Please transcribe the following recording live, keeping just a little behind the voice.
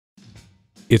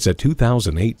It's a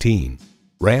 2018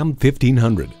 Ram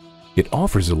 1500. It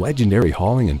offers a legendary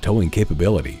hauling and towing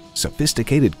capability,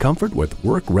 sophisticated comfort with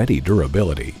work-ready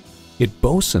durability. It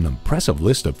boasts an impressive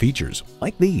list of features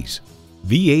like these: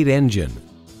 V8 engine,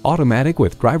 automatic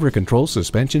with driver control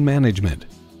suspension management,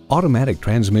 automatic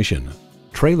transmission,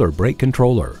 trailer brake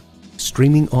controller,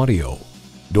 streaming audio,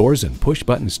 doors and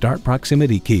push-button start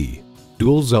proximity key,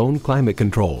 dual zone climate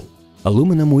control,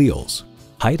 aluminum wheels,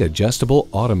 height adjustable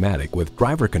automatic with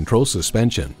driver control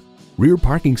suspension, rear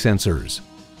parking sensors,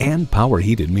 and power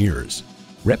heated mirrors.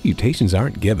 Reputations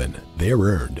aren't given, they're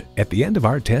earned. At the end of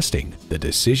our testing, the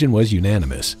decision was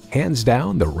unanimous. Hands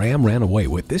down, the Ram ran away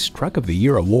with this Truck of the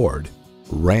Year award.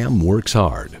 Ram works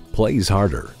hard, plays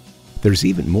harder. There's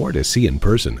even more to see in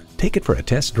person. Take it for a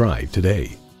test drive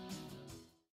today.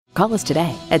 Call us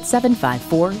today at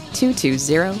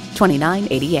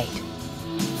 754-220-2988.